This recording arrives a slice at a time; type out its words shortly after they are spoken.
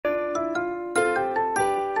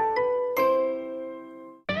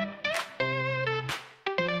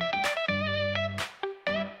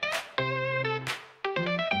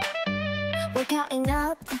We're counting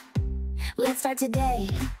up, let's start today.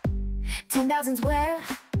 10,000's where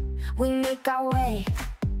we make our way.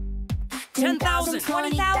 10,000,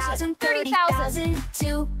 20,000, 30,000,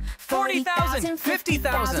 to 40,000,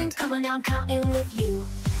 50,000. Come on now, I'm counting with you.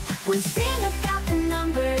 We sing about the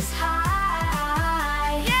numbers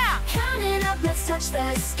high. Yeah! Counting up, let's touch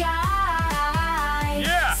the sky.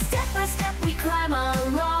 Yeah! Step by step we climb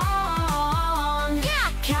along.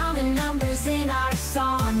 Yeah! Counting numbers in our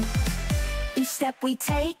song. Each step we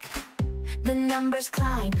take, the numbers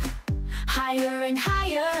climb. Higher and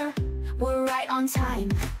higher, we're right on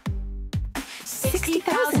time.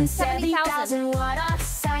 60,000, 70,000, what a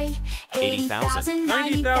sight. 80,000,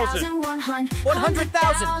 90,000,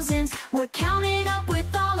 100,000. We're counting up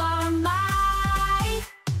with all our might.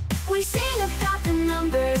 We sing about the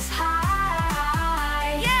numbers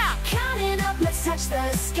high. Yeah! Counting up, let's touch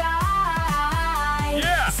the sky.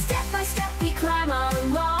 Yeah! Step by step we climb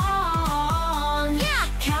along. Yeah!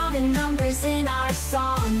 Counting numbers in our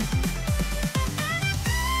song.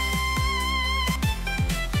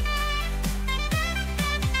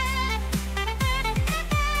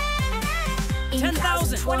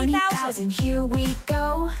 10,000, 20,000, here we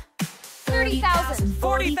go. 30,000,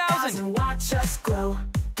 40,000, watch us grow.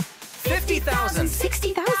 50,000,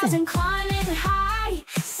 60,000, climbing high.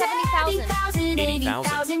 70,000,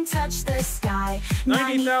 80,000, touch the sky.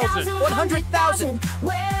 90,000, 100,000.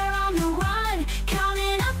 We're on the run,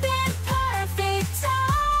 counting up in perfect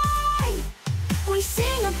time. We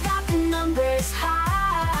sing about the numbers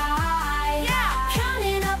high. Yeah!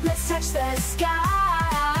 Counting up, let's touch the sky.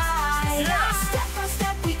 Yeah! Step by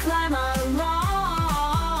step we climb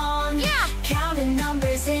along. Yeah! Counting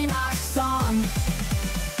numbers in our song.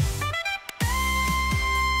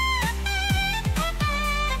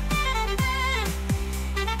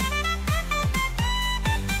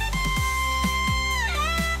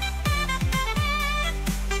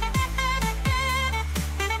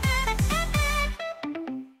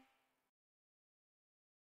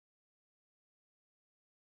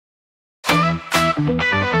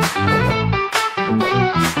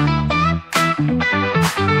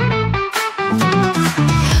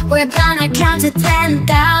 We're gonna count to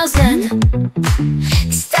 10,000.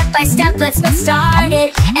 Step by step, let's get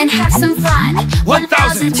started and have some fun.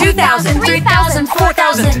 1,000, 2,000, 3,000,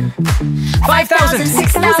 4,000, 5,000,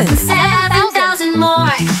 6,000, 7,000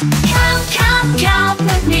 more. Count, count, count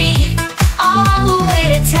with me, all the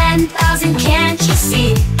way to 10,000, can't you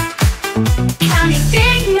see? Counting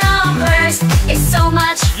big numbers is so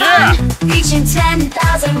much fun. Reaching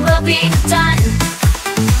 10,000 will be done.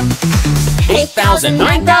 8,000,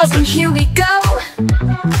 9,000, here we go.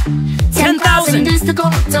 10,000 is the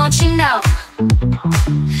goal, don't you know?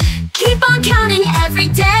 Keep on counting every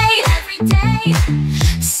day.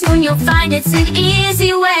 Soon you'll find it's an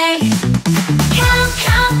easy way. Count,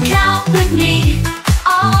 count, count with me,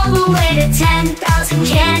 all the way to 10,000,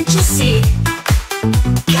 can't you see?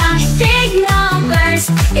 Counting big numbers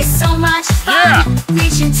is so much fun.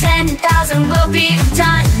 Reaching 10,000 will be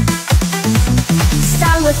done.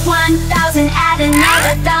 Start with 1,000, add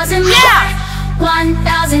another 1,000 more.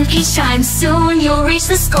 1,000 each time, soon you'll reach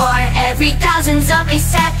the score. Every thousand's a big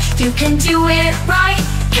step, you can do it right.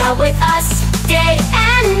 Count with us day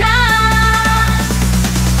and night.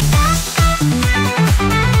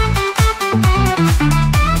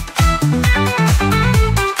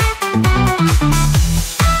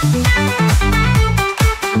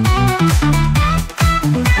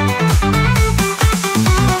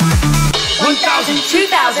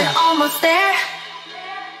 2,000, almost there.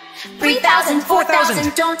 3,000,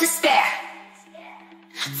 4,000, don't despair.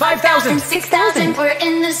 5,000, 6,000, we're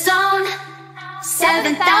in the zone.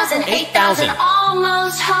 7,000, 8,000,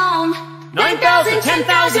 almost home. 9,000,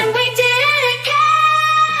 10,000, we did it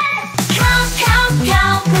again. Count, count,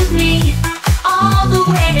 count with me, all the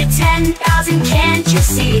way to 10,000, can't you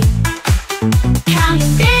see?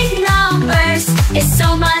 Counting big numbers is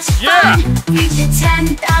so much fun. Reaching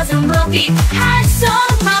 10,000 will be had so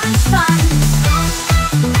much